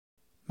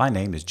My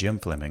name is Jim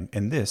Fleming,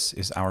 and this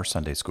is Our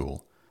Sunday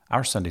School.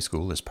 Our Sunday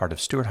School is part of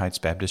Stewart Heights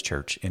Baptist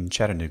Church in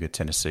Chattanooga,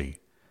 Tennessee.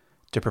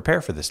 To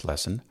prepare for this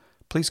lesson,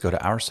 please go to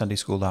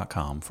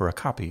OurSundaySchool.com for a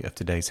copy of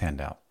today's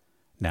handout.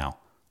 Now,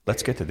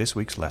 let's get to this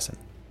week's lesson.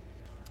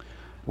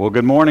 Well,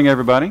 good morning,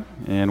 everybody,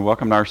 and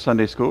welcome to Our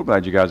Sunday School.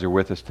 Glad you guys are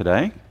with us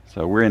today.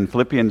 So we're in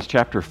Philippians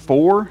chapter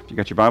 4. If you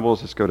got your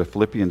Bibles, let's go to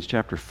Philippians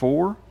chapter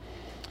 4.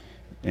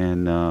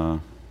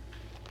 And,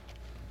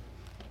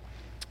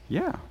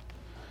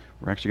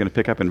 we're actually going to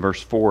pick up in verse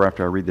 4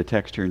 after I read the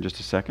text here in just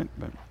a second.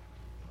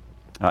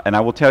 And I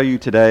will tell you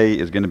today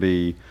is going to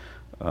be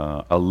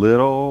a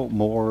little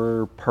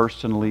more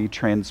personally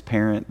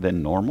transparent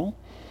than normal.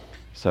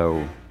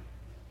 So,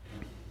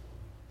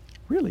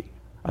 really,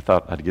 I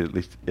thought I'd get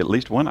at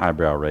least one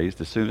eyebrow raised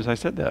as soon as I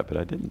said that, but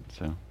I didn't.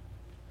 So,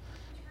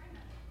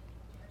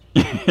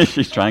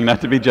 she's trying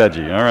not to be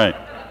judgy. All right,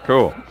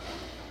 cool.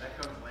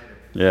 That comes later.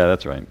 Yeah,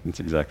 that's right. That's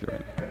exactly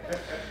right.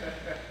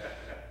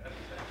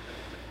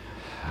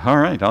 All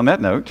right, on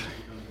that note,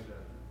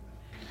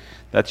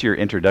 that's your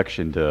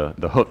introduction to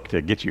the hook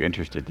to get you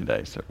interested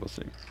today, so we'll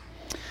see.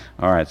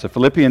 All right, so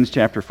Philippians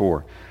chapter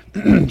 4,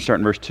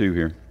 starting verse 2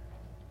 here.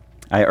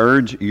 I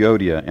urge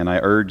Euodia and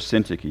I urge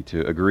Syntyche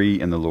to agree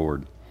in the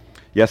Lord.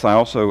 Yes, I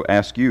also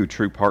ask you,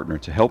 true partner,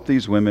 to help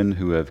these women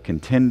who have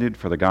contended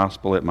for the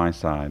gospel at my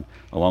side,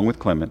 along with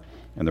Clement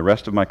and the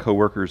rest of my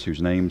co-workers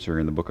whose names are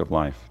in the book of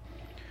life.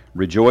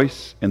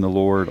 Rejoice in the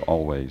Lord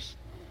always.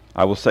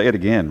 I will say it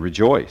again,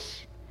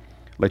 rejoice.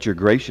 Let your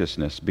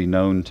graciousness be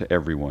known to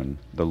everyone.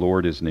 The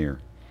Lord is near.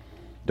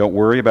 Don't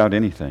worry about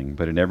anything,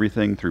 but in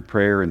everything through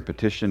prayer and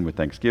petition with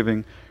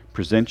thanksgiving,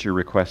 present your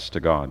requests to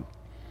God.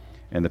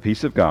 And the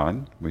peace of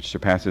God, which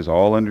surpasses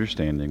all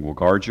understanding, will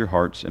guard your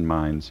hearts and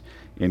minds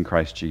in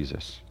Christ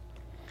Jesus.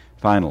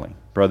 Finally,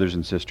 brothers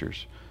and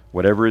sisters,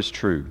 whatever is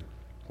true,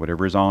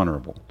 whatever is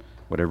honorable,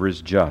 whatever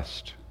is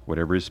just,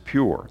 whatever is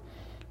pure,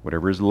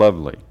 whatever is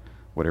lovely,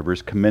 whatever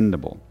is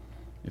commendable,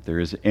 if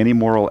there is any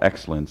moral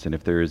excellence and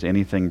if there is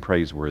anything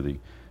praiseworthy,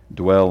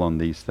 dwell on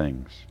these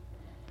things.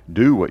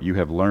 Do what you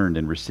have learned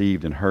and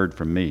received and heard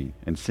from me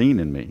and seen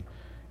in me,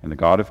 and the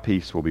God of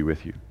peace will be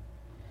with you.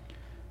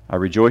 I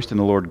rejoiced in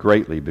the Lord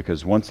greatly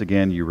because once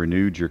again you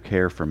renewed your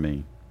care for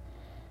me.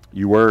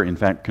 You were, in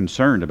fact,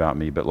 concerned about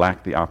me, but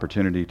lacked the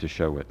opportunity to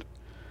show it.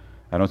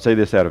 I don't say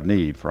this out of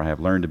need, for I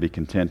have learned to be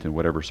content in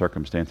whatever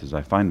circumstances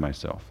I find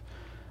myself.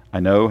 I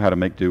know how to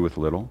make do with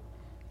little,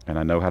 and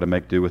I know how to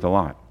make do with a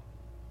lot.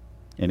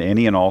 In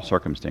any and all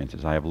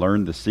circumstances, I have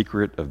learned the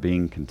secret of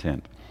being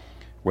content,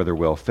 whether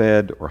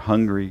well-fed or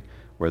hungry,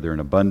 whether in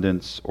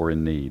abundance or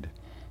in need.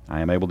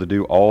 I am able to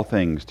do all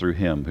things through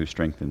him who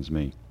strengthens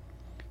me.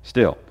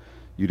 Still,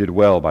 you did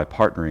well by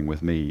partnering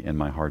with me in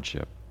my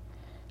hardship.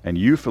 And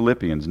you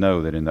Philippians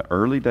know that in the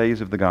early days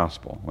of the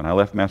gospel, when I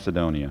left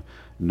Macedonia,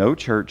 no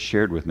church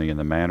shared with me in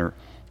the manner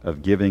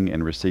of giving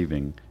and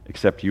receiving,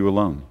 except you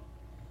alone.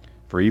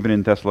 For even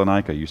in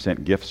Thessalonica you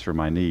sent gifts for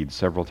my needs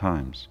several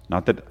times.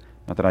 Not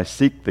that I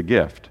seek the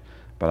gift,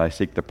 but I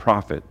seek the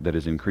profit that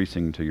is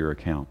increasing to your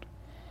account.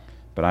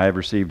 But I have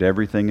received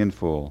everything in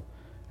full,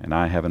 and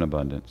I have an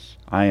abundance.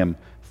 I am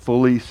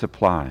fully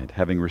supplied,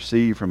 having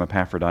received from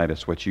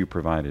Epaphroditus what you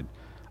provided,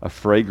 a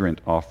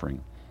fragrant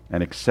offering,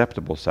 an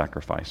acceptable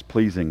sacrifice,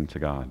 pleasing to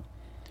God.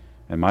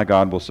 And my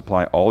God will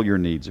supply all your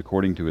needs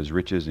according to his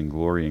riches and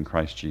glory in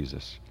Christ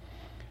Jesus.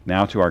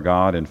 Now to our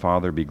God and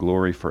Father be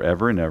glory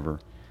forever and ever.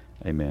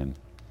 Amen.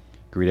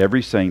 Greet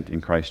every saint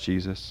in Christ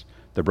Jesus.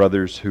 The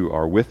brothers who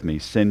are with me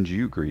send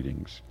you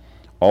greetings.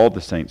 All the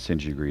saints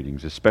send you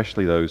greetings,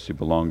 especially those who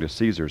belong to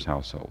Caesar's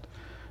household.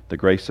 The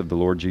grace of the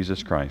Lord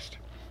Jesus Christ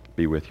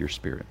be with your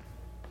spirit.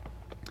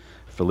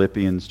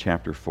 Philippians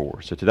chapter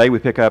 4. So today we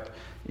pick up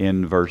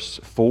in verse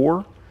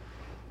 4,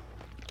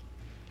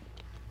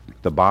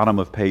 the bottom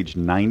of page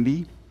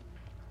 90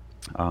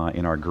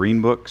 in our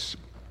green books.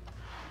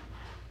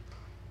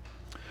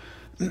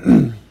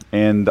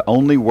 And the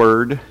only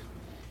word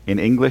in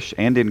English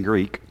and in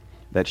Greek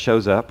that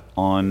shows up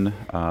on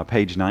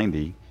page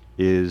 90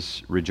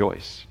 is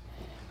rejoice.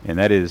 And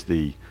that is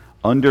the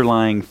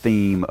underlying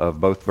theme of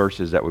both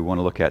verses that we want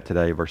to look at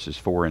today, verses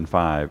 4 and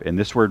 5. And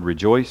this word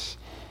rejoice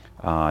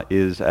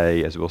is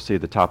as we'll see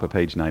at the top of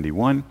page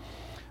 91,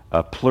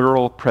 a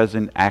plural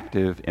present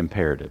active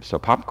imperative. So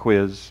pop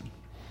quiz,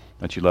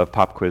 don't you love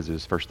pop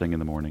quizzes first thing in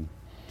the morning?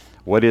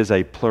 What is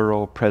a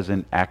plural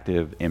present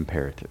active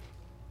imperative?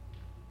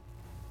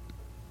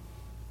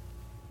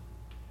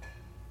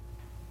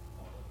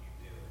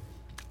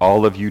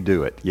 All of you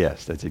do it.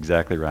 Yes, that's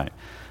exactly right.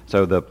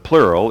 So the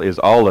plural is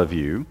all of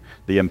you.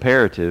 The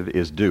imperative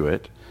is do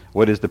it.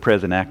 What is the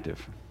present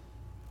active?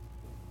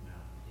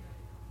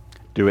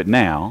 Do it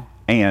now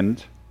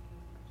and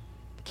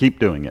keep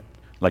doing it.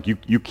 Like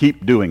you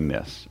keep doing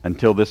this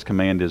until this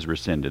command is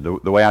rescinded.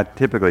 The way I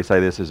typically say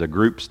this is a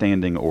group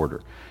standing order.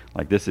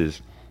 Like this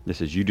is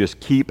you just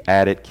keep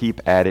at it,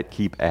 keep at it,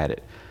 keep at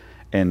it.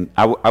 And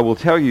I will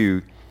tell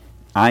you,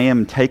 I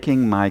am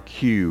taking my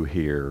cue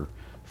here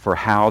for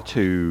how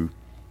to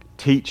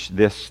teach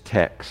this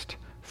text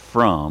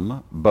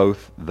from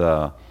both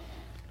the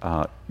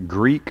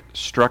Greek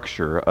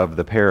structure of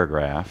the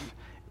paragraph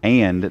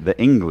and the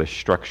English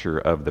structure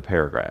of the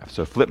paragraph.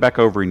 So flip back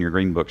over in your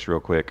green books real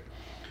quick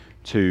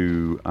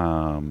to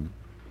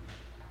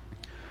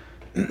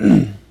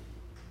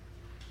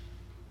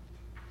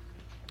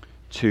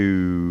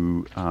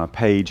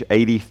page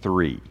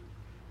 83.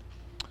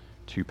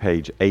 To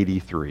page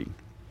 83.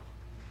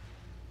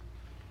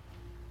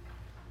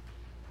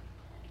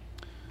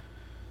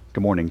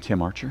 Good morning,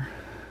 Tim Archer.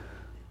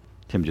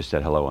 Tim just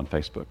said hello on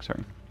Facebook,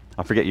 sorry.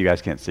 I forget you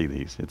guys can't see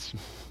these.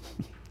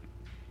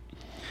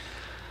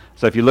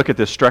 So if you look at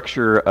the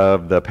structure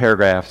of the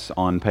paragraphs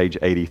on page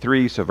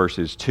 83, so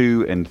verses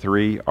 2 and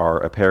 3 are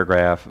a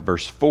paragraph.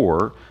 Verse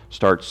 4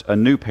 starts a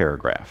new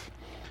paragraph.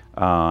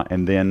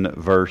 And then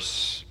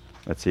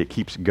it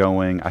keeps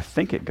going. I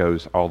think it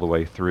goes all the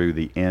way through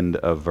the end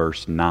of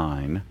verse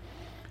 9.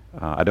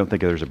 I don't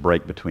think there's a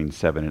break between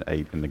 7 and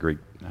 8 in the Greek.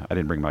 I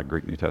didn't bring my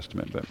Greek New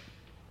Testament,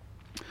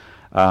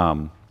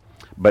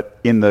 but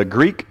in the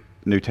Greek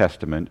New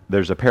Testament,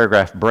 there's a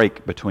paragraph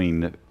break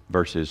between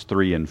verses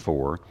 3 and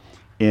 4.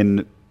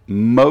 In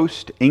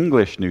most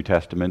English New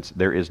Testaments,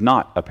 there is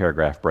not a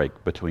paragraph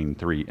break between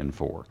 3 and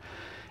 4.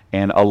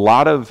 And a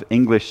lot of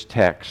English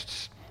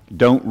texts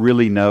don't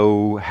really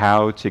know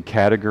how to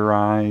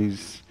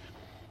categorize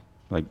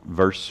like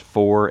verse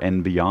 4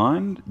 and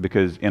beyond,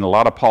 because in a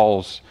lot of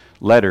Paul's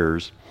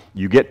letters,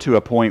 you get to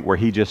a point where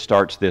he just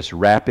starts this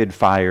rapid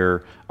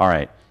fire, all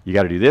right, you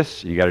got to do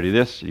this, you got to do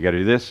this, you got to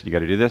do this, you got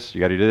to do this,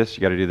 you got to do this,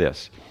 you got to do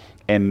this.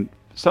 And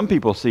some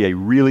people see a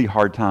really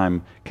hard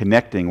time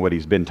connecting what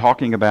he's been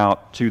talking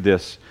about to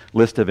this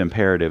list of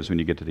imperatives when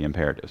you get to the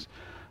imperatives.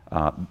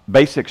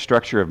 Basic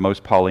structure of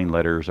most Pauline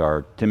letters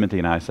are Timothy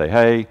and I say,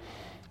 hey,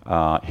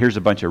 here's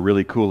a bunch of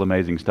really cool,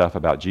 amazing stuff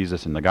about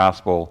Jesus and the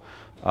gospel.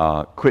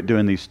 Quit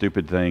doing these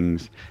stupid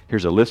things.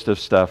 Here's a list of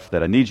stuff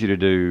that I need you to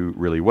do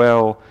really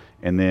well.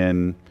 And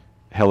then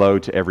hello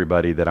to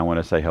everybody that I want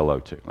to say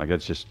hello to. Like,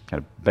 that's just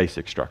kind of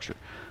basic structure.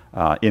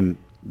 In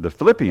the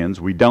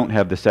Philippians, we don't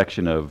have the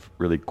section of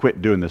really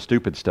quit doing the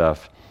stupid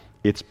stuff.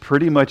 It's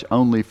pretty much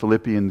only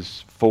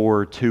Philippians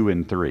 4, 2,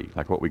 and 3,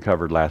 like what we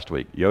covered last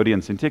week. Euodia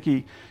and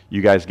Syntyche,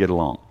 you guys get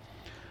along.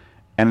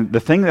 And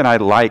the thing that I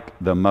like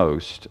the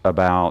most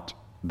about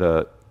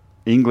the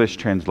English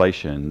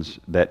translations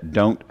that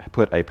don't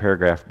put a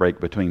paragraph break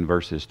between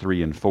verses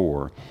 3 and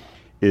 4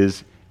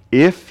 is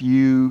if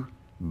you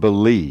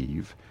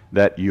believe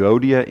that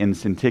Euodia and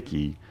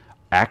Syntyche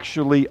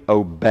actually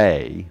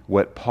obey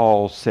what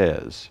Paul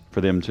says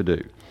for them to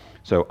do.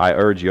 So I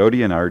urge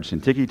Euodia and I urge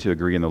Syntyche to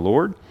agree in the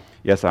Lord.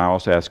 Yes, I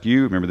also ask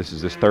you, remember this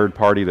is this third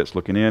party that's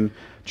looking in,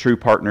 true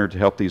partner to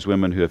help these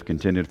women who have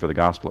contended for the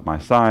gospel at my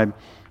side,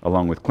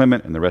 along with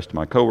Clement and the rest of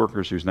my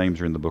co-workers whose names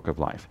are in the book of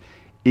life.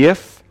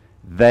 If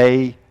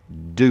they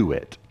do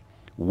it,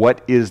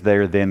 what is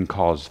there then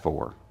cause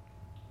for?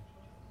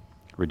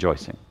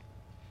 Rejoicing.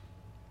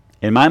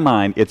 In my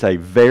mind, it's a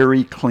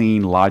very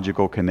clean,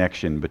 logical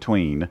connection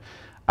between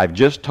I've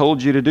just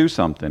told you to do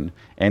something,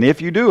 and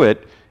if you do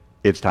it,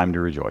 it's time to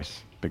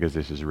rejoice, because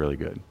this is really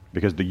good.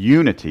 Because the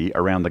unity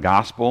around the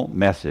gospel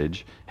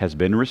message has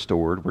been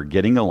restored. We're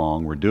getting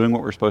along. We're doing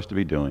what we're supposed to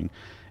be doing,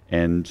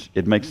 and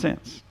it makes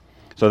sense.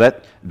 So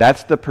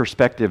that's the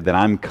perspective that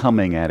I'm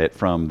coming at it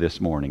from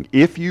this morning.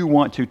 If you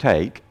want to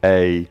take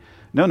that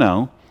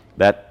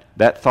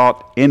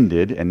thought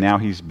ended, and now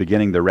he's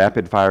beginning the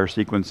rapid fire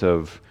sequence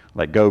of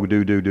like go,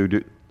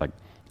 do. Like,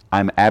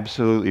 I'm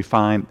absolutely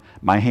fine.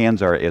 My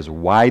hands are as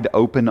wide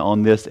open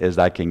on this as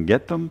I can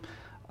get them.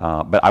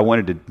 But I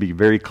wanted to be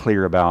very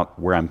clear about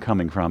where I'm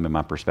coming from and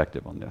my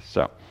perspective on this.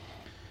 So,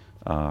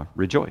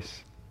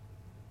 rejoice.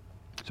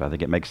 So I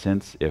think it makes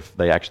sense if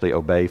they actually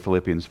obey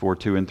Philippians 4,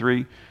 2, and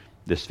 3.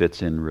 This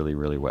fits in really,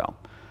 really well.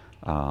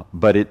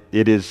 But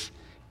it is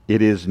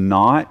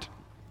not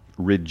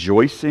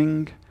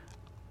rejoicing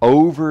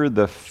over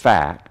the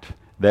fact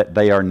that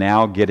they are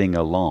now getting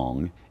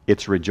along.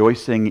 It's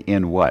rejoicing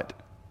in what?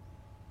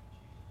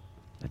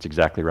 That's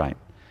exactly right.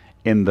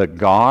 In the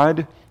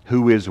God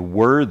who is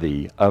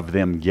worthy of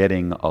them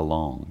getting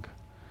along.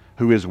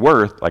 Who is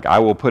worth, like I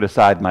will put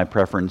aside my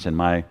preference and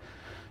my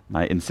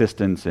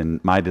insistence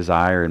and my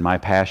desire and my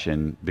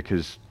passion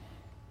because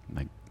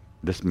like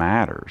this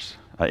matters.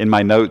 In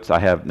my notes I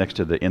have next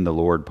to the in the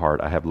Lord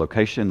part, I have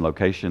location.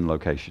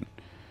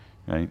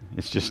 Right?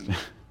 It's just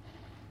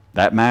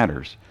that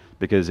matters.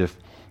 Because if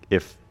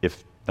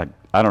like,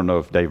 I don't know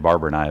if Dave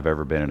Barber and I have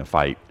ever been in a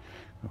fight.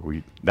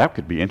 That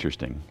could be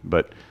interesting.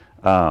 But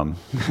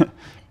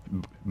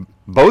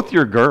both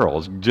your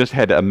girls just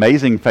had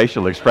amazing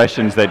facial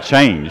expressions that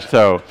changed.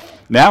 So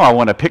now I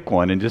want to pick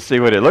one and just see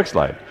what it looks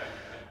like.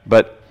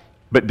 But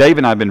Dave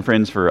and I have been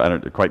friends for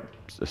quite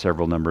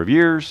several number of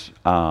years,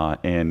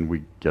 and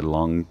we get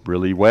along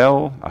really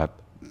well.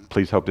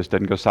 Please hope this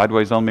doesn't go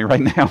sideways on me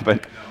right now.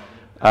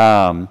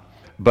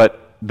 But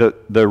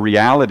the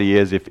reality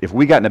is, if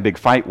we got in a big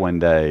fight one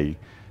day,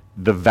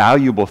 the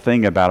valuable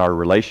thing about our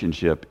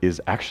relationship is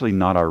actually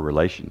not our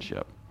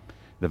relationship.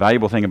 The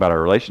valuable thing about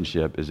our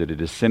relationship is that it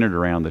is centered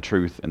around the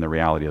truth and the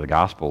reality of the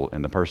gospel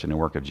and the person and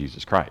work of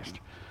Jesus Christ.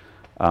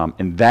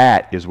 And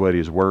that is what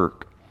is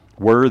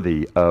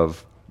worthy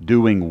of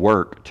doing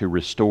work to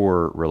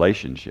restore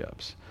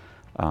relationships.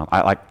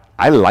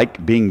 I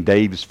like being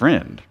Dave's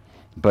friend,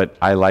 but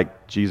I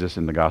like Jesus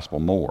in the gospel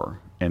more,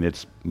 and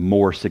it's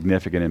more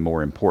significant and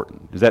more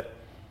important. Does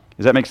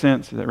that make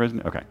sense? Does that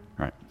resonate? Okay,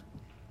 all right.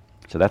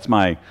 So that's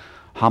my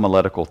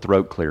homiletical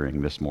throat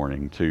clearing this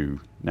morning too.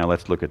 Now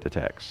let's look at the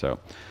text. So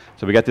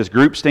we got this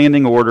group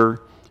standing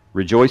order,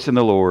 rejoice in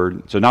the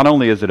Lord. So not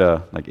only is it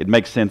it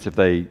makes sense if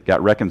they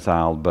got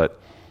reconciled, but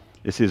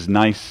this is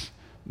nice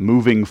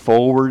moving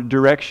forward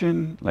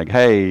direction. Like,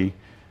 hey,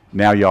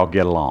 now y'all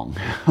get along,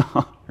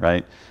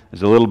 right?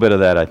 There's a little bit of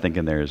that, I think,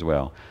 in there as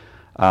well.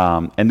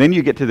 And then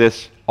you get to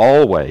this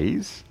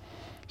always.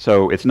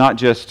 So it's not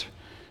just,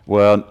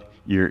 well,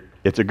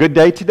 it's a good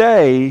day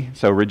today,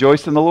 so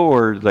rejoice in the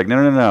Lord. It's like,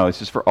 no, it's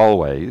just for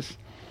always.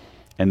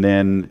 And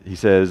then he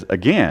says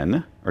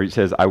again, or he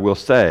says, I will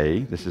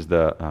say, this is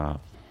the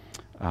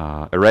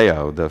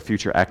arreo, the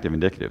future active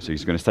indicative. So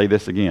he's going to say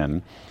this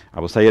again. I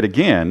will say it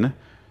again,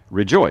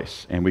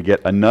 rejoice. And we get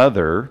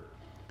another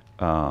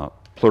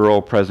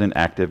plural present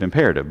active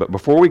imperative. But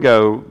before we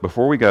go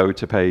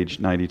to page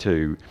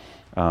 92,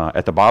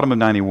 at the bottom of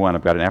 91,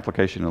 I've got an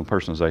application and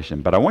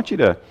personalization. But I want you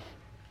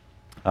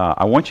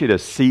to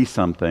see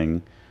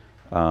something.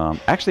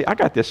 Actually, I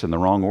got this in the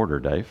wrong order,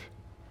 Dave.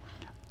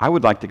 I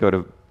would like to go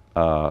to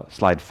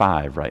slide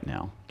 5 right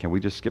now. Can we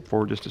just skip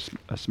forward just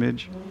a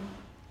smidge?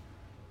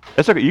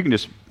 That's okay. You can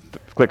just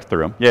click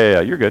through them.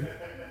 Yeah, you're good.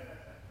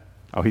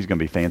 Oh, he's going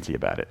to be fancy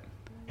about it.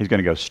 He's going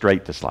to go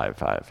straight to slide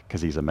 5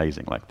 because he's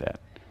amazing like that.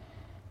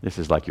 This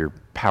is like your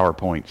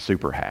PowerPoint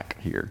super hack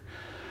here.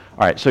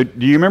 All right, so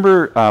do you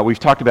remember we've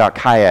talked about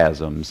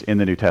chiasms in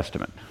the New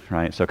Testament,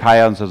 right? So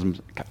chiasms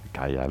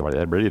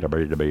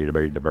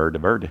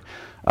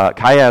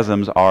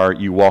are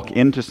you walk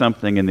into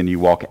something and then you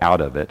walk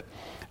out of it.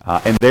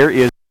 And there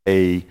is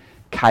a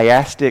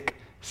chiastic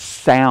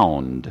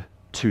sound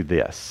to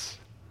this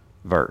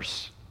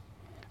verse.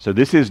 So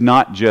this is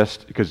not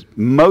just, because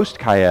most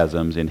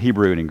chiasms in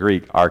Hebrew and in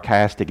Greek are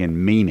chiastic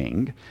in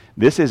meaning.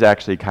 This is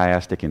actually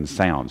chiastic in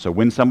sound. So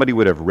when somebody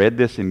would have read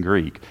this in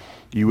Greek,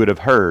 you would have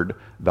heard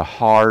the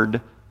hard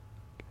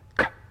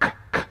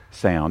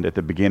sound at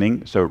the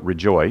beginning. So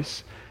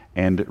rejoice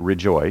and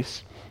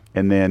rejoice.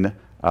 And then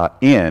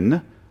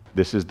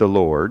this is the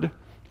Lord,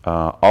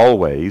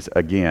 always,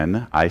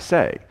 again, I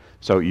say.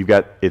 So you've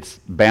got,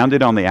 it's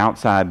bounded on the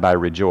outside by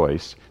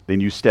rejoice.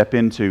 Then you step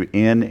into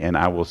in and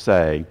I will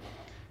say.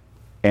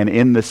 And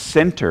in the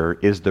center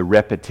is the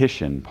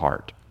repetition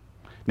part.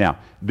 Now,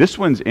 this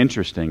one's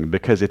interesting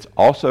because it's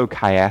also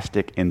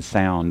chiastic in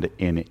sound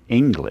in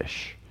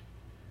English,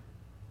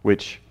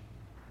 which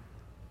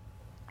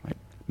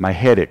my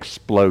head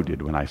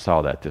exploded when I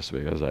saw that this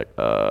week. I was like,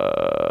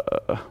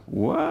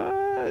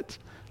 what?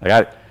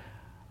 Like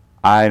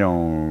I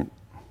don't,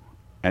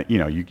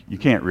 you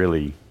can't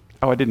really,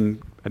 I didn't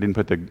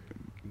put the,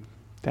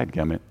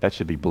 dadgummit, that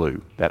should be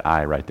blue. That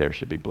I right there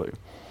should be blue.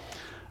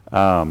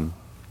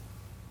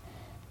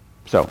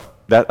 So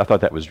I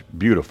thought that was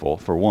beautiful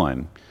for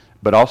one,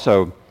 but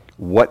also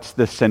what's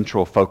the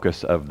central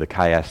focus of the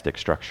chiastic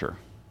structure?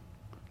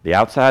 The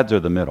outsides or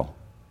the middle?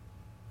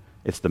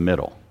 It's the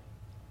middle,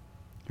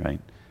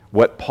 right?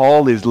 What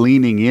Paul is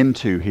leaning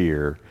into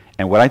here,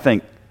 and what I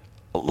think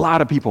a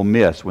lot of people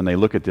miss when they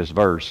look at this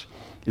verse,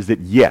 is that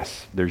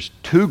yes, there's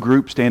two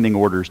group standing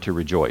orders to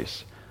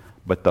rejoice,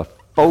 but the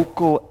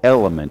focal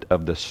element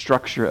of the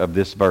structure of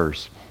this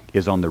verse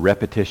is on the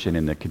repetition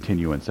and the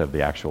continuance of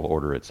the actual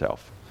order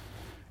itself.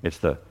 It's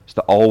the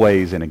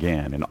always and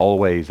again, and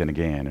always and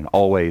again, and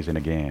always and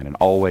again, and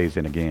always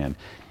and again.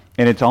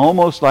 And it's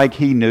almost like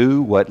he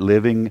knew what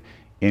living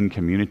in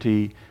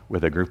community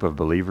with a group of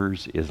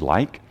believers is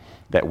like,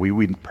 that we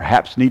would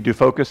perhaps need to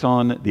focus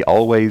on the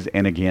always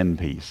and again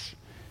piece.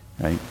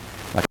 Right?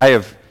 Like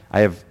I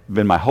have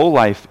been my whole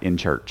life in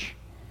church.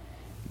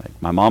 Like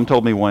my mom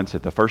told me once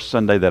that the first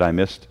Sunday that I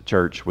missed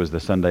church was the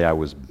Sunday I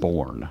was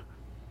born,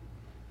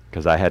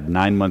 because I had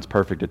 9 months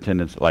perfect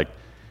attendance, like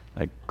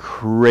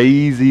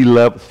crazy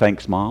love.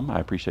 Thanks, Mom. I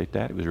appreciate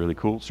that. It was really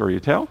cool. Sorry to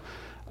tell.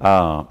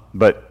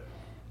 But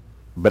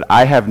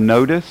I have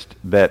noticed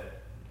that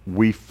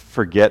we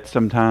forget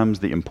sometimes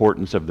the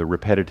importance of the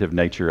repetitive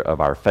nature of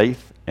our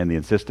faith and the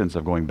insistence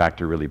of going back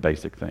to really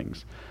basic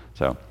things.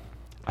 So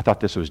I thought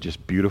this was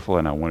just beautiful,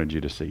 and I wanted you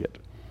to see it.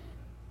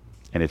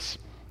 And it's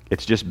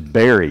just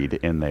buried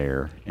in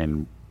there,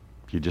 and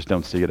you just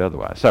don't see it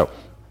otherwise. So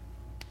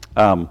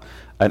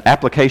an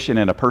application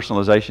and a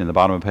personalization at the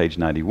bottom of page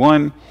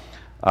 91.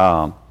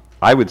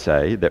 I would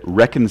say that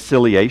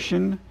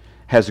reconciliation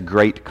has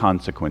great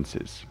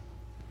consequences.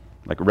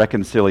 Like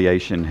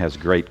reconciliation has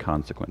great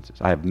consequences.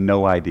 I have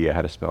no idea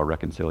how to spell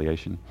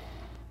reconciliation.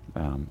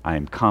 I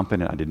am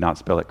confident I did not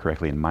spell it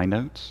correctly in my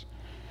notes.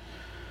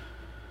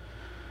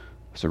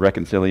 So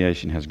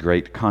reconciliation has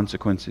great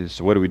consequences.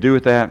 So what do we do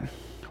with that?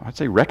 Well, I'd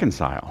say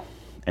reconcile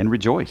and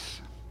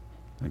rejoice.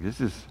 Like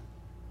this is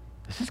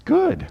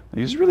good.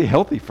 This is really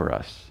healthy for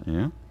us, you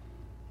know?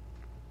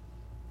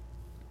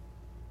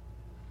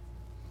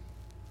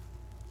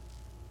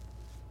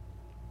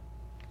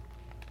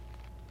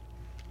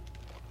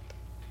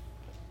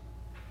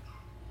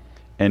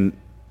 And,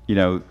 you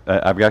know,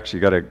 I've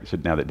actually got to, so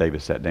now that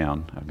David sat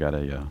down, I've got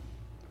to,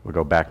 we'll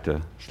go back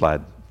to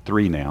slide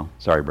 3 now.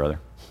 Sorry, brother.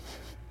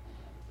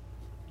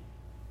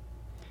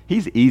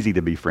 He's easy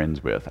to be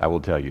friends with, I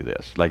will tell you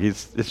this. Like,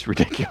 it's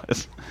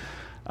ridiculous.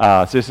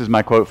 So this is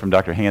my quote from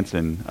Dr.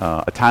 Hansen.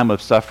 A time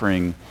of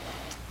suffering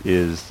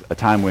is a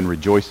time when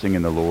rejoicing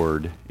in the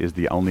Lord is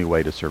the only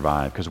way to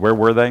survive. Because where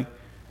were they?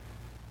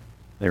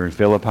 They were in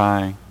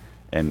Philippi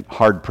and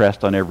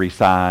hard-pressed on every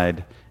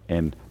side.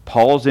 And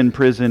Paul's in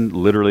prison,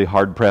 literally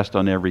hard-pressed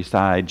on every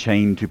side,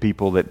 chained to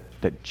people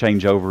that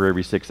change over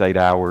every 6-8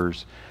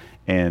 hours.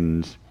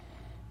 And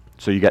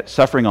so you got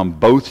suffering on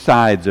both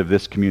sides of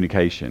this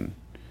communication.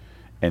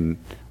 And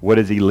what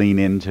does he lean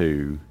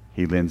into?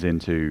 He leans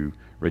into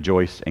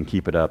rejoice and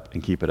keep it up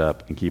and keep it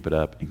up and keep it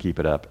up and keep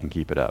it up and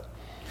keep it up.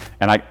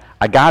 And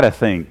I gotta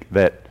think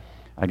that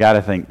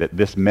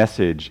this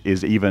message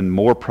is even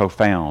more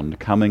profound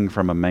coming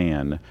from a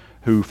man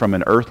who, from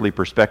an earthly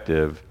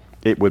perspective,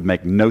 it would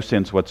make no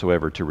sense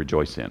whatsoever to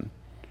rejoice in,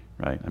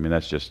 right? I mean,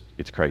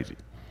 it's crazy,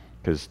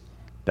 because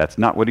that's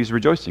not what he's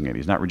rejoicing in.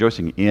 He's not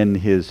rejoicing in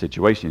his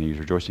situation. He's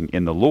rejoicing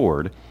in the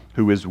Lord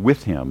who is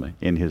with him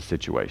in his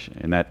situation,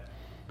 and that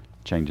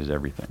changes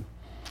everything.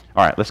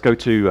 All right, let's go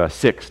to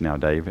 6 now,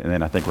 Dave, and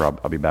then I think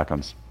I'll be back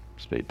on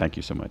speed. Thank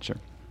you so much, sir.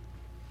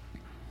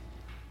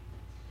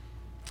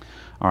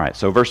 All right,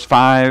 so verse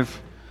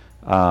 5.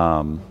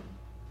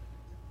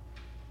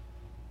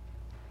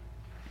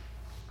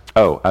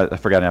 I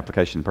forgot an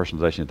application and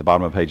personalization at the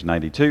bottom of page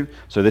 92.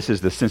 So this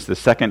is since the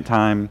second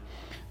time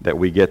that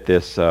we get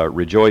this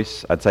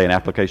rejoice. I'd say an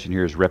application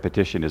here is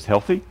repetition is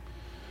healthy.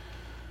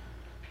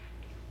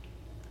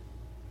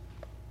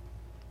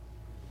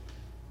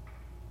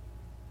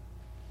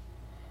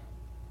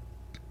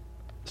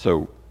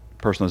 So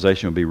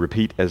personalization would be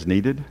repeat as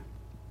needed.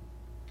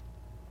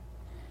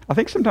 I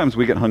think sometimes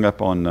we get hung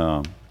up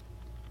on,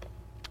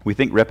 we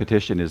think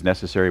repetition is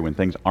necessary when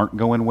things aren't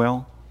going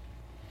well.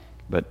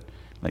 But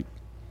like,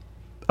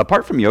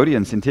 apart from Euodia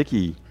and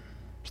Syntyche,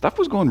 stuff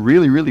was going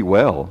really, really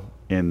well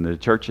in the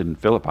church in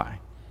Philippi.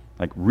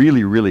 Like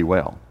really, really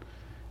well.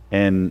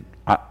 And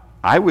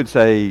I would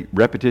say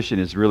repetition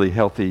is really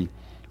healthy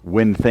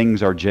when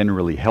things are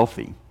generally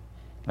healthy.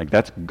 Like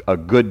that's a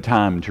good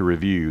time to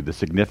review the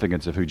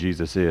significance of who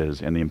Jesus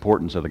is and the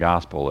importance of the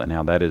gospel and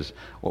how that is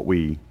what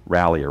we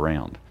rally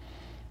around.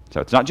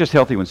 So it's not just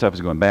healthy when stuff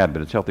is going bad,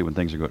 but it's healthy when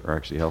things are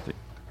actually healthy.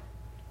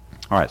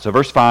 All right, so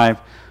verse 5,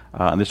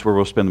 and this is where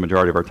we'll spend the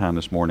majority of our time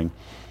this morning.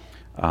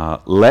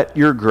 Let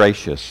your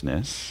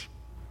graciousness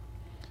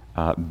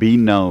be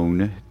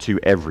known to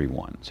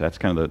everyone. So that's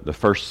kind of the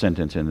first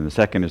sentence, and then the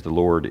second is the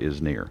Lord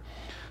is near.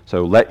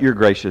 So let your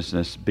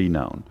graciousness be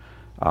known.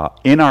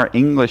 In our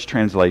English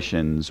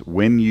translations,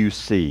 when you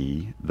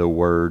see the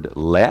word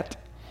let,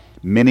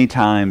 many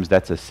times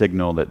that's a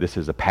signal that this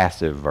is a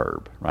passive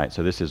verb, right?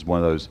 So this is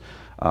one of those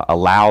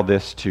allow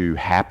this to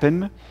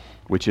happen,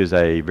 which is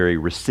a very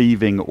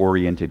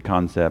receiving-oriented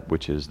concept,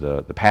 which is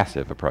the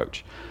passive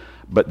approach.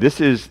 But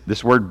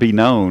this word be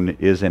known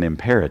is an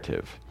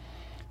imperative.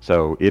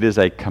 So it is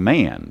a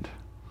command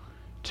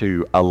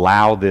to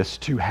allow this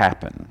to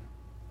happen.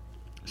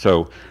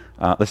 So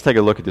let's take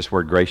a look at this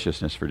word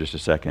graciousness for just a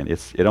second.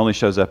 It only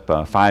shows up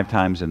 5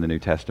 times in the New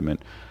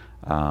Testament.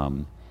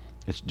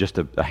 It's just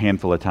a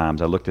handful of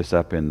times. I looked this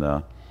up in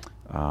the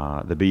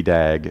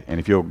BDAG,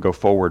 and if you'll go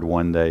forward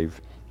one, Dave.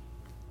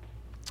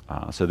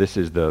 So this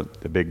is the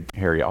big,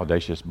 hairy,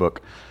 audacious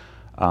book.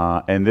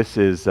 And this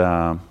is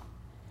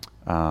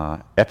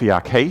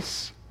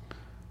epiakes,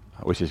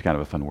 which is kind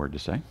of a fun word to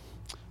say.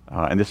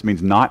 And this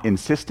means not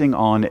insisting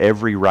on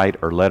every rite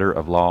or letter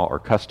of law or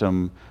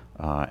custom.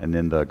 And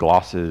then the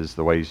glosses,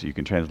 the ways you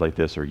can translate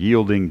this are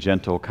yielding,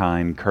 gentle,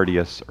 kind,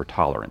 courteous, or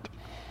tolerant.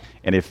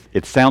 And if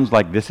it sounds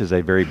like this is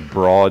a very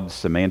broad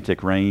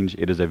semantic range,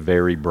 it is a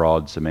very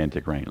broad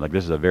semantic range. Like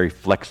this is a very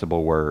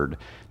flexible word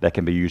that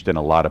can be used in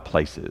a lot of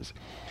places.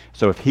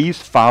 So if he's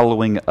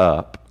following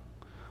up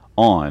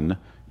on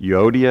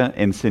Euodia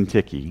and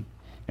Syntyche,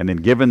 and then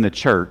given the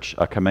church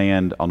a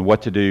command on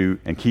what to do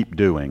and keep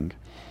doing,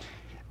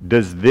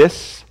 does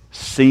this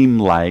seem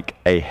like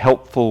a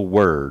helpful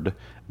word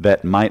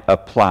that might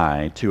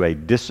apply to a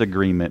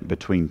disagreement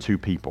between two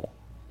people?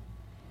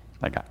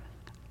 Like,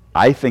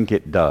 I think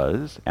it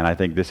does, and I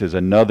think this is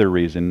another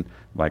reason,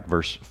 like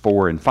verse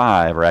 4 and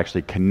 5 are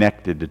actually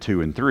connected to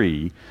 2 and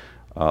 3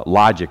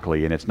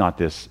 logically, and it's not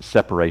this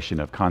separation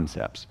of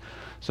concepts.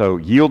 So,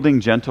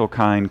 yielding, gentle,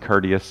 kind,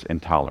 courteous,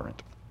 and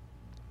tolerant.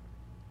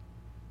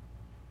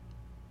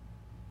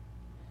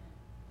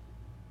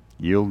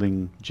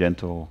 Yielding,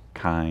 gentle,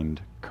 kind,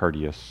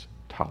 courteous,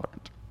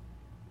 tolerant.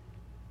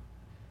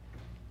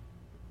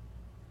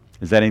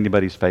 Is that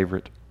anybody's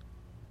favorite?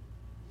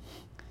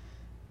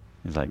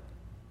 It's like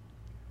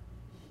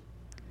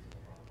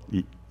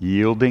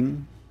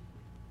yielding,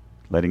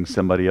 letting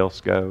somebody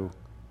else go,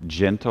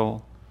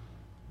 gentle,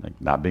 like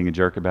not being a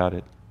jerk about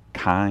it,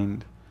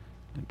 kind,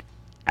 like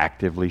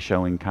actively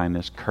showing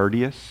kindness,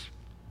 courteous.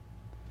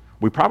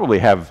 We probably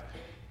have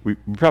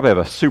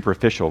a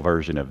superficial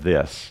version of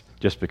this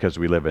just because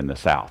we live in the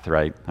South,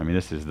 right? I mean,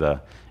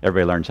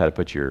 everybody learns how to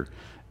put your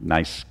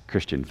nice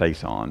Christian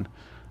face on.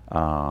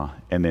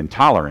 And then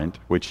tolerant,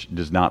 which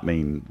does not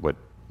mean what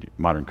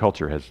modern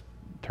culture has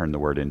turned the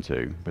word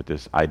into, but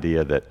this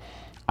idea that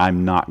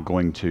I'm not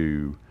going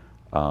to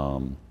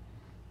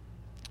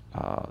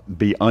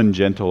be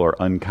ungentle or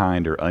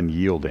unkind or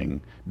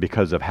unyielding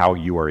because of how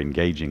you are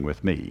engaging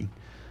with me.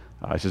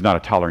 This is not a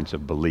tolerance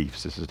of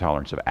beliefs. This is a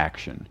tolerance of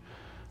action.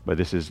 But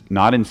this is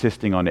not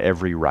insisting on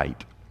every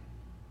right.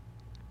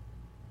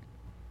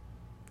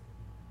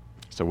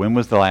 So when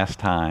was the last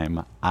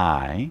time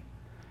I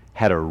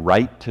had a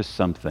right to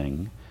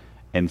something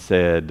and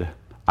said,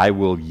 I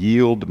will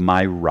yield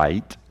my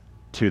right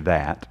to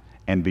that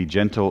and be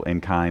gentle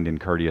and kind and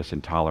courteous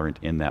and tolerant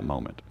in that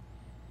moment?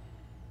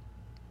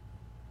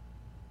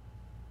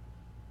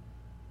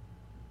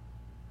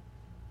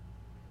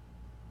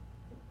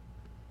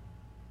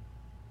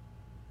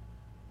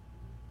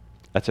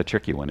 That's a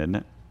tricky one, isn't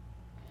it?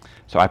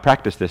 So I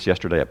practiced this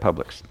yesterday at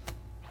Publix.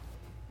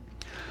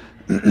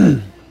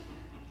 Because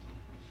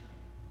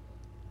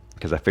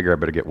I figure I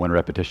better get one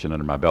repetition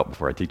under my belt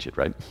before I teach it,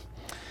 right?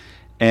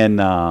 And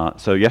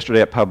so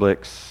yesterday at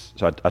Publix,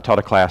 so I taught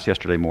a class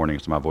yesterday morning,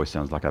 so my voice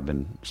sounds like I've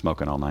been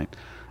smoking all night.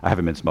 I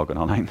haven't been smoking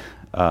all night.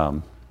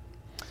 I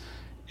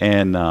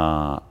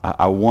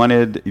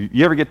wanted,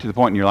 you ever get to the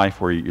point in your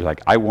life where you're like,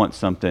 I want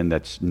something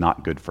that's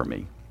not good for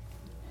me?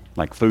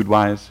 Like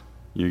food-wise?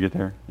 You get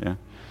there? Yeah.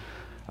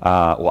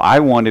 Well, I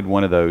wanted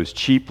one of those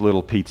cheap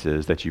little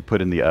pizzas that you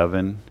put in the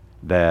oven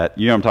that,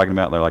 you know what I'm talking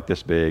about? They're like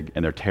this big,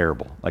 and they're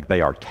terrible. Like, they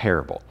are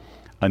terrible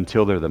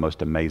until they're the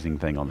most amazing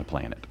thing on the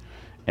planet.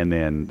 And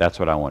then that's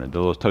what I wanted.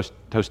 The little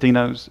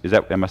Tostinos,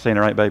 am I saying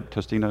it right, babe?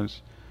 Tostinos?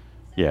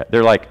 Yeah,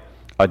 they're like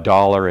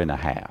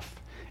 $1.50.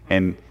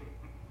 And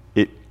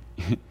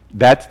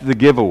that's the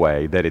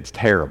giveaway that it's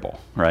terrible,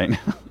 right?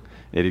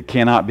 It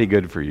cannot be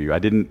good for you.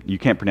 You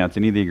can't pronounce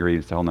any of the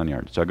ingredients the whole 9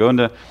 yards. So I go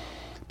into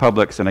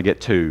Publix and I get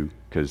 2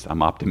 because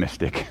I'm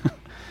optimistic.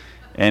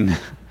 and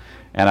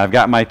I've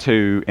got my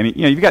 2, and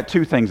you've got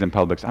 2 things in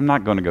Publix. I'm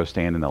not going to go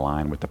stand in the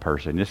line with the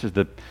person. This is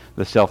the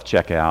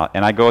self-checkout,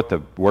 and I go at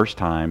the worst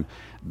time.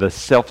 The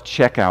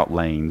self-checkout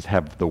lanes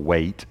have the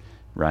wait,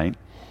 right?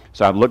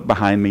 So I look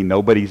behind me,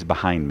 nobody's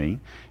behind me,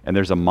 and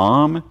there's a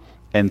mom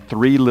and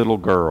 3 little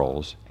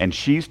girls, and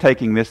she's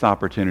taking this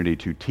opportunity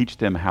to teach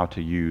them how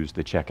to use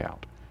the checkout,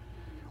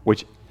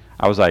 which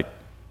I was like,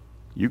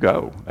 you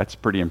go. That's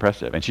pretty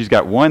impressive. And she's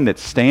got one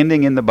that's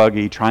standing in the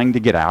buggy trying to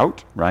get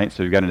out, right?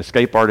 So you've got an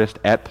escape artist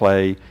at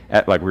play,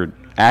 like we're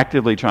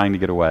actively trying to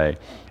get away.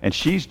 And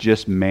she's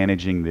just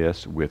managing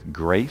this with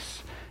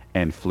grace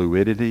and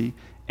fluidity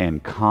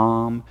and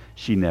calm.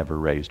 She never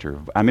raised her.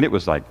 I mean, it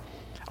was like,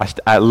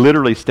 I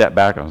literally stepped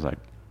back. I was like,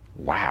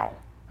 wow.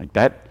 Like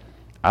that,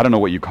 I don't know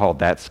what you call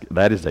that.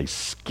 That is a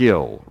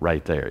skill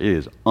right there. It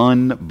is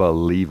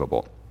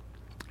unbelievable.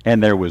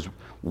 And there was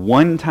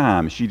one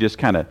time she just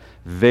kind of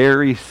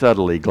very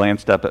subtly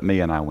glanced up at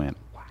me, and I went,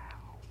 wow.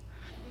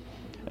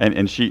 And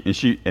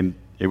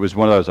it was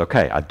one of those,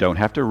 okay, I don't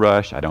have to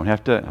rush. I don't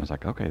have to. I was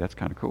like, okay, that's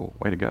kind of cool.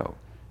 Way to go.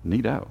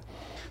 Neato.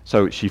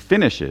 So she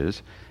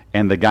finishes,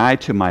 and the guy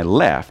to my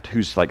left,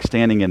 who's like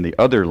standing in the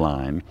other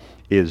line,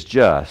 is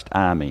just,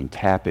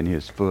 tapping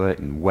his foot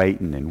and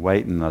waiting.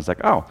 And I was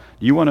like, oh,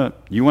 you want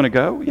to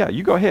go? Yeah,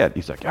 you go ahead.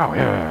 He's like, oh,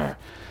 yeah.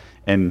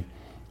 And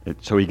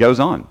so he goes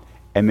on.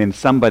 And then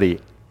somebody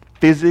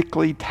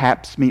physically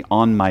taps me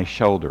on my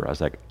shoulder. I was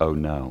like, oh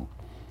no,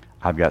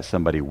 I've got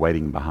somebody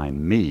waiting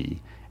behind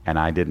me, and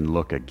I didn't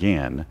look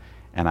again.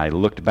 And I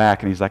looked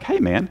back, and he's like, hey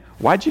man,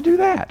 why'd you do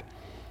that?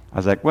 I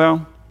was like,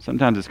 well,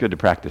 sometimes it's good to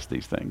practice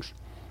these things.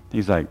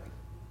 He's like,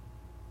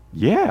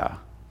 yeah,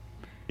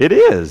 it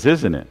is,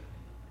 isn't it?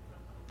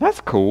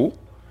 That's cool.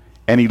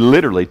 And he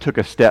literally took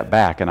a step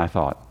back, and I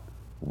thought,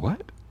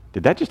 what?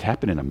 Did that just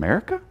happen in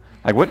America?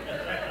 Like what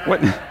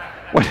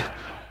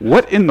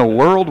in the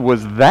world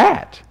was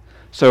that?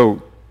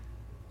 So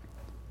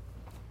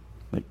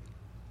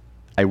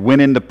I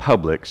went into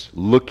Publix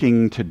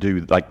looking to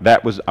do,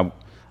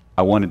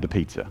 I wanted the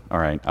pizza, all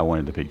right? I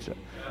wanted the pizza.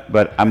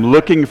 But I'm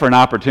looking for an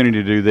opportunity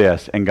to do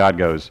this, and God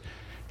goes,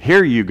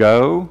 here you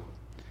go.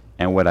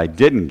 And what I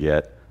didn't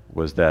get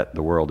was that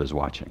the world is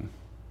watching.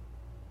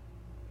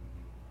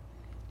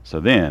 So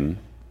then,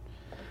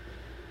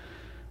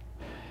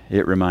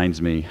 it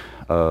reminds me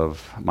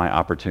of my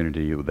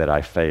opportunity that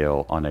I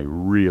fail on a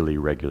really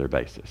regular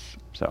basis.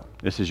 So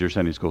this is your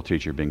Sunday school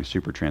teacher being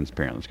super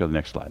transparent. Let's go to the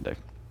next slide, Dave.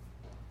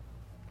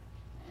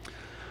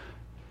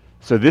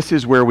 So this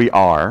is where we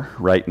are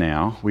right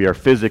now. We are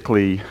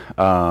physically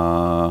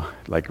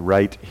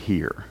right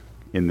here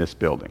in this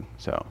building.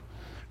 So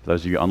for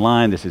those of you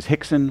online, this is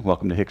Hickson.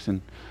 Welcome to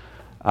Hickson.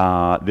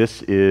 So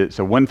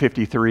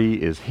 153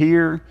 is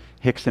here.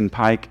 Hickson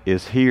Pike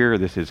is here.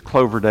 This is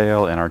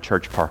Cloverdale and our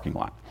church parking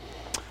lot.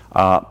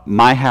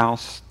 My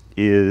house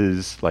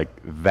is like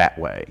that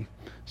way.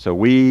 So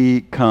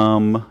we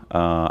come,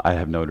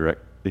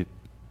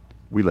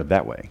 we live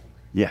that way.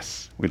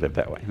 Yes, we live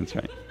that way. That's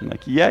right. I'm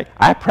like, yay.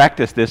 I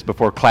practiced this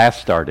before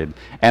class started,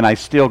 and I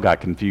still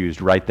got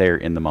confused right there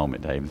in the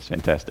moment, Dave. It's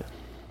fantastic.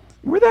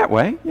 We're that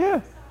way,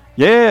 yeah.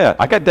 Yeah,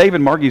 I got Dave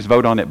and Margie's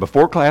vote on it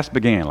before class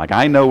began. Like,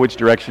 I know which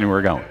direction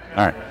we're going.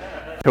 All right,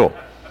 cool.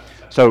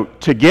 So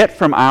to get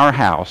from our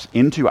house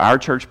into our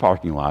church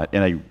parking lot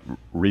in a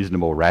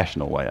reasonable,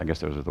 rational way, I guess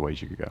those are the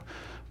ways you could go.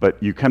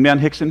 But you come down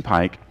Hickson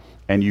Pike,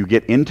 and you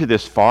get into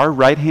this far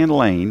right-hand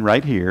lane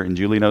right here, and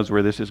Julie knows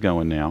where this is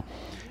going now,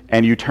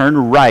 and you turn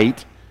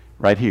right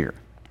here.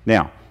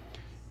 Now,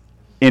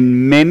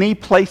 in many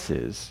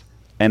places,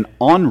 an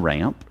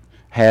on-ramp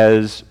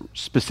has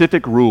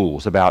specific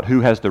rules about who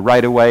has the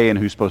right of way and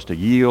who's supposed to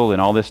yield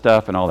and all this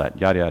stuff and all that,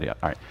 yada, yada, yada.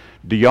 All right.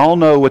 Do y'all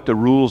know what the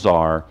rules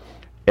are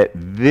at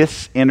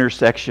this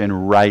intersection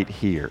right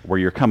here, where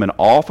you're coming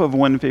off of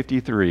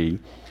 153,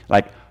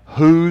 like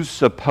who's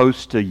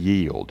supposed to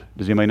yield?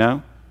 Does anybody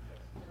know?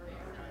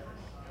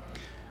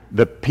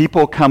 The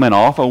people coming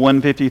off of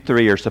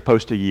 153 are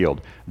supposed to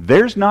yield.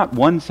 There's not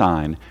one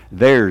sign,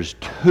 there's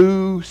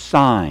two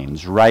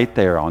signs right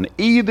there on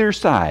either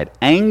side,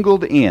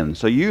 angled in,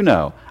 so you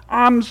know,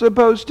 I'm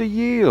supposed to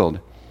yield.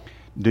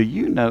 Do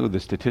you know the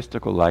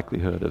statistical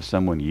likelihood of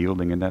someone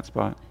yielding in that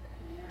spot?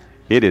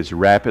 It is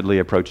rapidly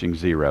approaching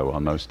zero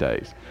on most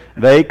days.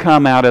 They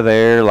come out of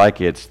there like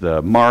it's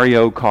the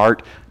Mario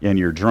Kart and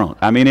you're drunk.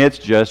 I mean, it's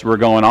just, we're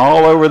going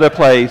all over the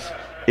place.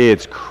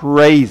 It's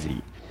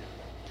crazy.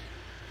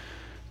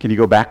 Can you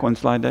go back one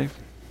slide, Dave?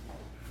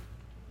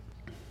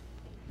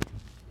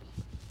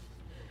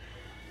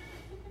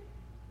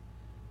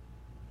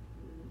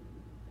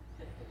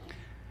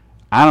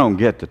 I don't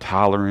get the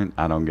tolerant,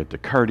 I don't get the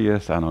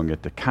courteous, I don't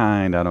get the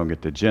kind, I don't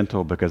get the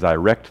gentle, because I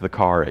wrecked the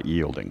car at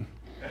yielding.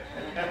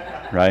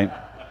 Right?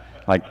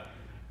 Like,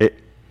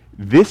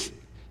 this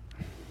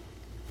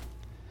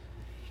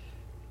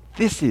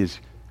is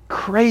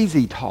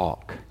crazy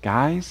talk,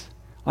 guys.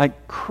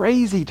 Like,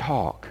 crazy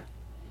talk.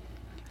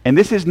 And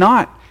this is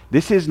not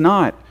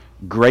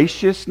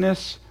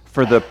graciousness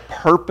for the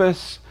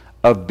purpose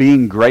of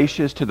being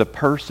gracious to the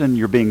person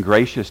you're being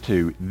gracious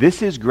to.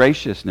 This is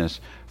graciousness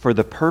for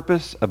the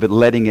purpose of it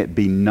letting it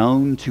be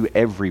known to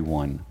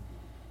everyone.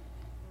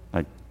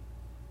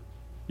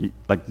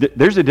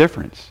 There's a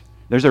difference.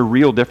 There's a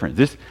real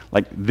difference.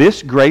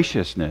 This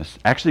graciousness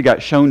actually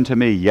got shown to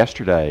me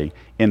yesterday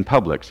in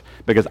Publix,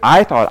 because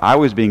I thought I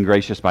was being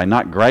gracious by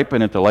not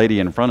griping at the lady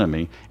in front of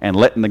me and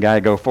letting the guy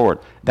go forward.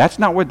 That's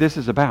not what this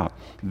is about.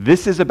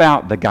 This is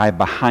about the guy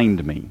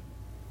behind me.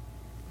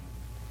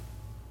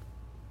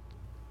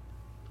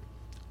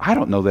 I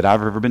don't know that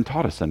I've ever been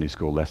taught a Sunday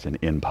school lesson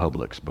in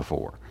Publix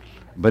before,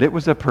 but it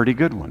was a pretty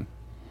good one.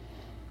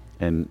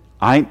 And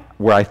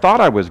where I thought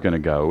I was going to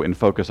go and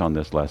focus on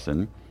this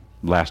lesson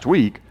last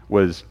week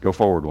was go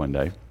forward one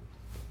day,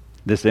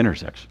 this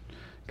intersection,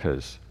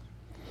 because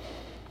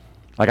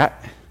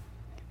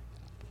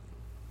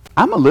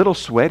I'm a little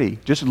sweaty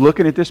just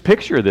looking at this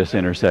picture of this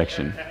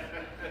intersection.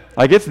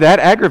 Like, it's that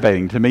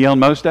aggravating to me on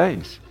most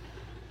days.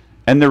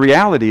 And the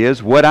reality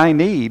is, what I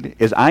need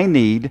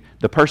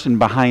the person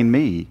behind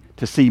me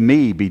to see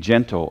me be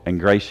gentle and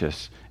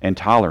gracious and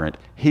tolerant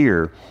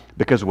here,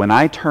 because when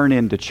I turn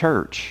into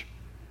church,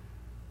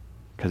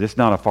 because it's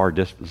not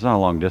a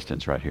long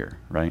distance right here,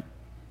 right?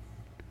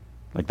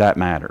 Like, that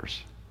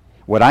matters.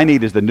 What I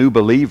need is the new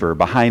believer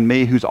behind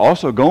me who's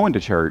also going to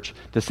church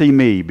to see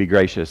me be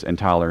gracious and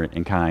tolerant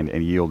and kind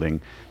and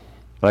yielding.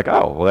 Like,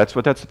 oh, well, that's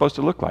what that's supposed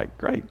to look like.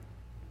 Great.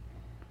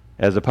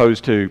 As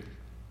opposed to,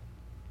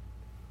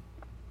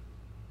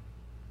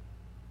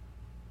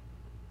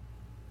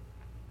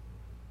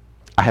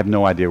 I have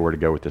no idea where to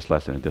go with this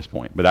lesson at this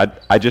point,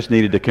 but I just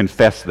needed to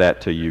confess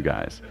that to you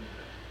guys.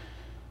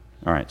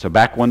 All right, so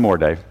back one more,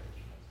 Dave.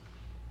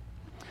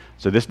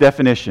 So this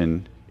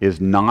definition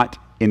is not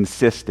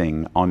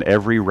insisting on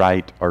every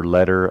right or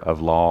letter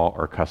of law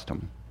or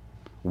custom.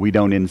 We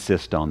don't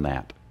insist on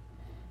that.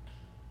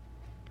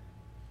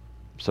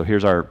 So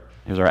here's our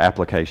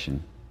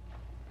application.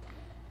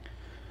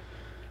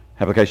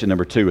 Application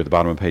number 2 at the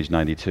bottom of page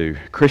 92.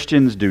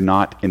 Christians do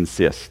not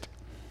insist.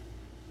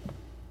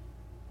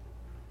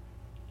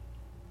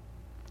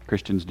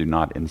 Christians do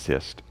not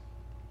insist.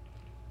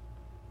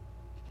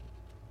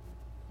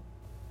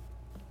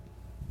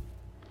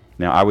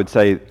 Now, I would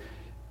say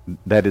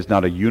that is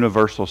not a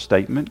universal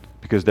statement,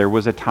 because there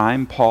was a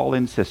time Paul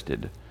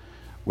insisted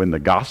when the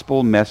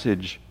gospel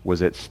message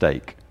was at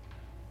stake.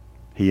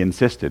 He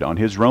insisted on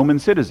his Roman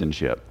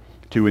citizenship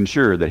to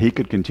ensure that he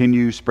could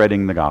continue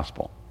spreading the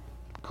gospel.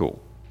 Cool.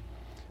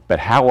 But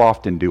how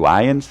often do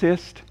I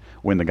insist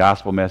when the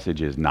gospel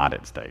message is not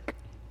at stake?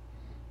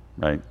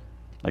 Right?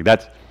 Like,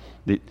 that's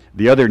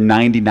the other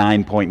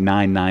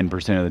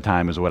 99.99% of the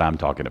time is what I'm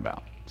talking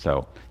about.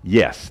 So,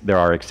 yes, there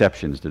are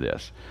exceptions to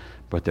this,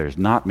 but there's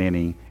not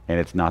many, and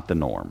it's not the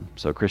norm.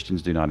 So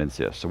Christians do not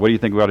insist. So what do you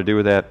think we ought to do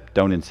with that?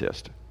 Don't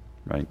insist,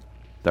 right?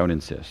 Don't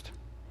insist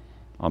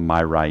on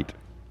my right.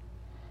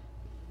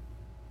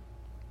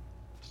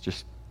 It's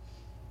just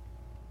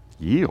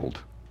yield.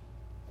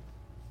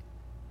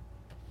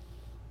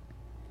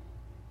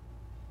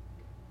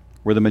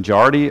 Were the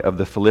majority of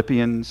the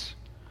Philippians,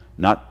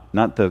 not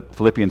the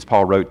Philippians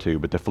Paul wrote to,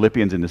 but the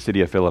Philippians in the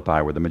city of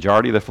Philippi, were the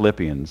majority of the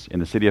Philippians in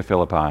the city of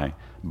Philippi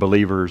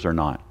believers or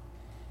not?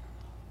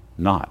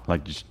 Not.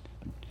 Like just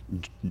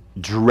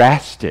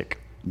drastic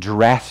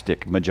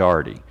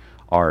majority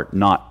are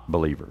not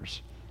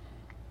believers.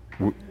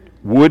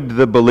 Would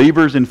the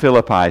believers in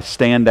Philippi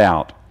stand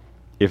out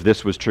if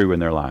this was true in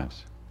their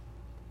lives?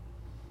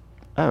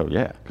 Oh,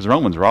 yeah, because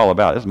Romans are all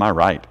about, this is my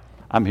right.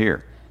 I'm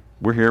here.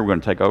 We're here. We're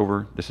going to take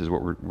over. This is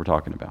what we're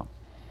talking about.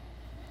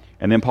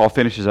 And then Paul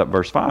finishes up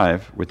verse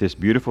 5 with this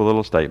beautiful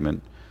little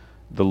statement,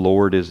 the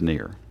Lord is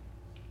near.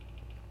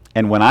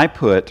 And when I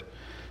put,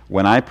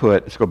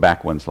 let's go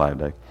back one slide,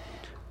 Dave.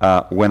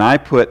 When I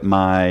put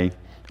my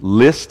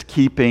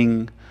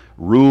list-keeping,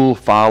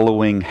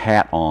 rule-following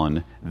hat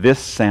on, this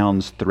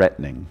sounds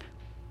threatening.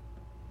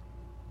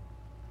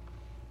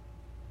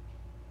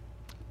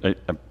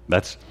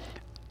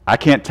 I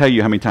can't tell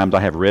you how many times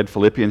I have read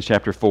Philippians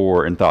chapter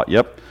 4 and thought,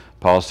 yep,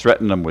 Paul's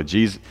threatening them with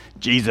Jesus.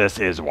 Jesus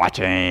is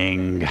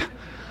watching.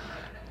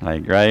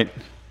 Like, right?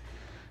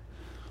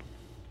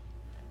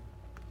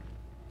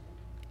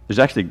 There's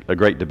actually a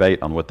great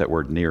debate on what that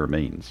word near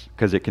means,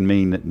 because it can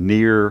mean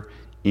near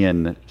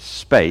in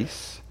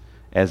space,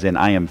 as in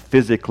I am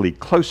physically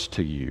close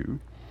to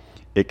you.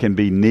 It can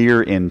be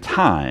near in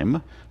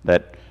time,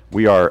 that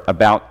we are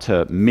about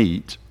to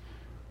meet,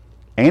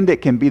 and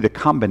it can be the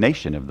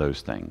combination of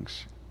those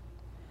things.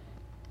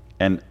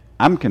 And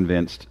I'm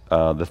convinced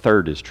the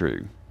third is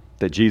true,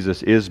 that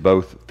Jesus is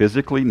both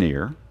physically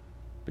near,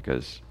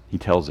 because he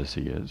tells us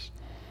he is,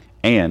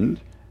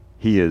 and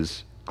he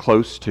is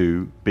close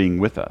to being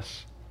with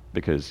us,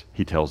 because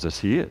he tells us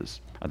he is.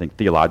 I think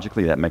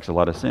theologically that makes a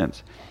lot of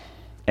sense.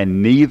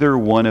 And neither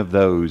one of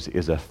those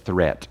is a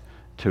threat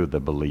to the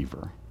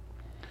believer.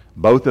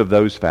 Both of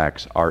those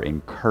facts are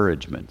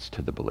encouragements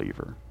to the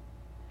believer.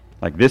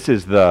 Like this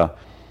is the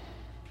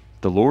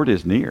Lord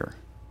is near.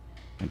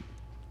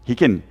 He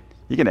can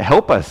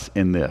help us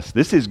in this.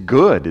 This is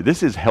good.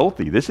 This is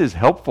healthy. This is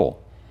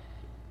helpful.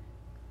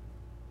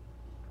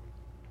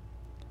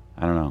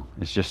 I don't know.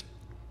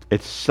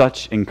 It's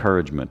such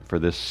encouragement for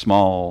this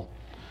small,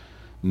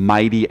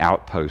 mighty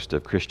outpost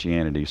of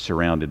Christianity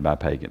surrounded by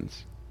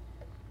pagans.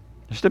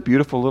 Just a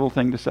beautiful little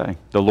thing to say.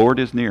 The Lord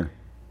is near.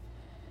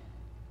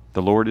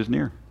 The Lord is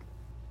near.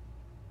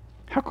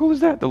 How cool is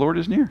that? The Lord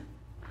is near.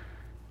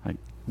 Like,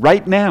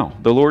 right now,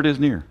 the Lord is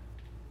near.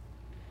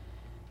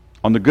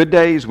 On the good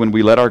days, when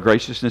we let our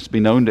graciousness be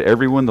known to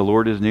everyone, the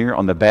Lord is near.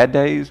 On the bad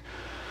days,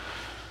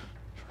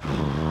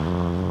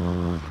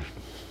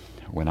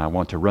 when I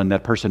want to run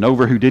that person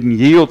over who didn't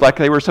yield like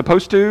they were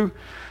supposed to,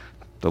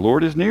 the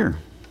Lord is near.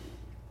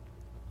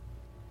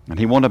 And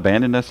he won't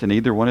abandon us in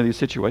either one of these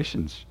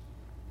situations.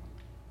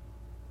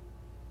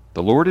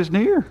 The Lord is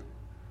near.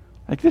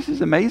 Like, this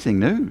is amazing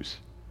news.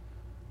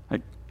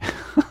 Like,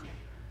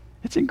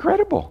 it's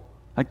incredible.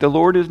 Like, the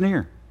Lord is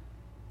near.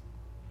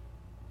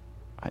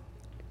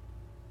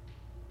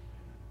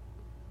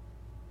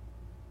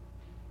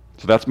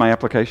 So that's my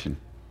application.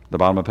 The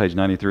bottom of page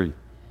 93.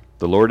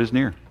 The Lord is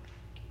near.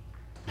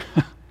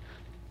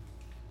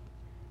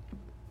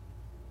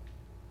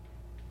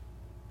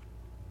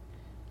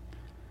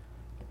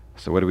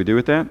 So what do we do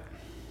with that?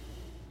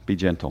 Be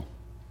gentle.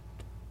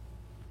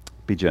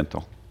 Be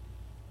gentle.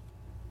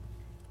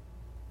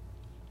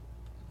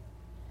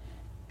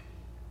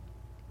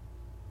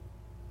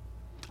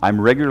 I'm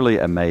regularly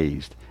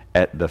amazed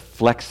at the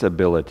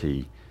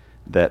flexibility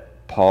that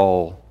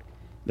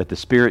the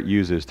Spirit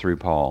uses through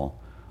Paul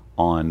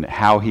on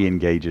how he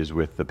engages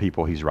with the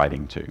people he's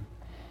writing to.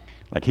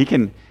 Like he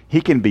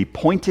can be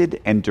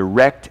pointed and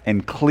direct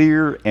and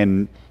clear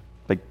and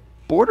like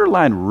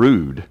borderline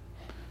rude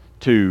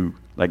to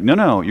like,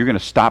 no, you're going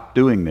to stop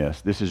doing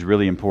this. This is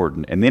really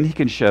important. And then he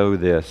can show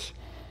this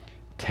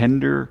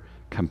tender,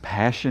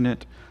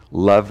 compassionate,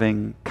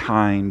 loving,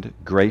 kind,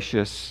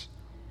 gracious.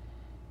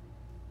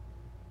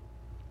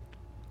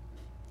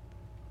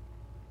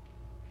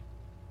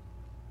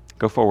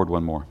 Go forward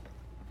one more.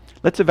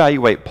 Let's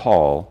evaluate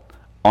Paul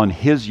on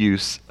his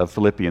use of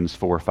Philippians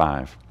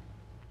 4:5.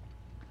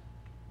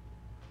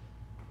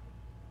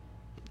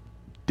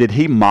 Did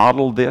he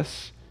model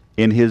this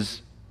in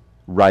his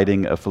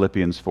writing of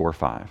Philippians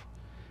 4:5?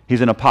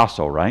 He's an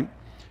apostle, right?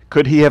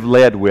 Could he have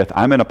led with,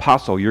 I'm an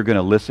apostle, you're going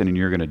to listen and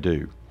you're going to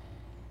do?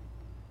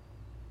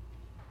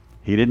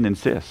 He didn't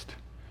insist.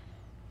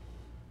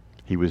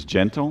 He was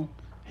gentle.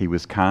 He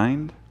was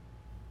kind.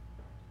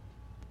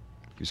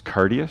 He was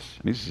courteous.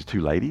 I mean, this is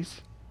two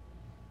ladies.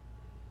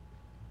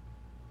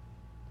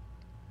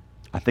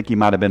 I think he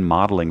might have been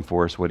modeling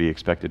for us what he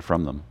expected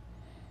from them,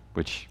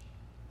 which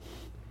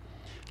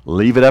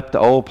leave it up to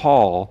old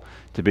Paul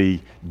to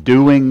be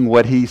doing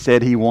what he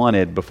said he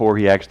wanted before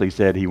he actually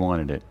said he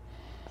wanted it.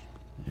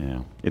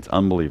 Yeah, it's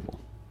unbelievable.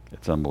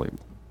 It's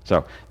unbelievable.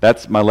 So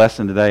that's my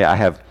lesson today. I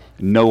have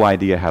no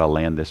idea how to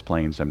land this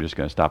plane, so I'm just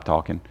going to stop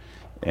talking.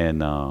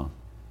 And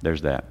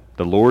there's that.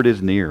 The Lord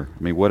is near.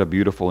 I mean, what a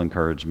beautiful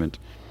encouragement.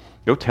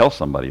 Go tell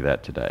somebody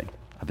that today.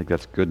 I think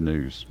that's good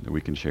news that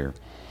we can share.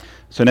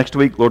 So next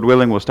week, Lord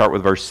willing, we'll start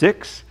with verse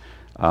 6,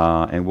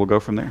 and we'll go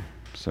from there.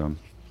 So, all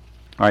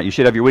right, you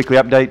should have your weekly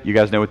update. You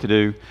guys know what to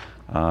do.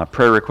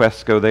 Prayer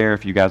requests go there.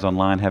 If you guys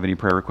online have any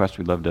prayer requests,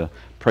 we'd love to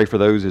pray for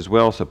those as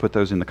well. So put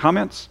those in the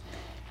comments,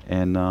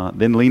 and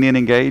then lean in,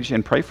 engage,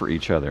 and pray for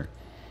each other.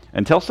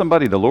 And tell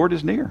somebody the Lord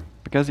is near,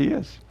 because He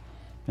is.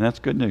 And that's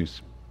good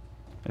news.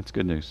 That's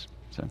good news.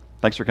 So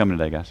thanks for coming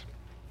today, guys.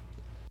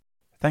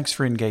 Thanks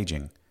for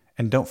engaging,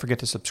 and don't forget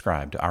to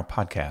subscribe to our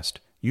podcast,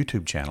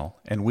 YouTube channel,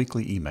 and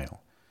weekly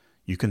email.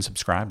 You can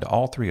subscribe to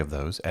all three of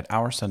those at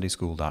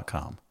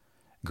OurSundaySchool.com.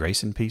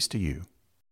 Grace and peace to you.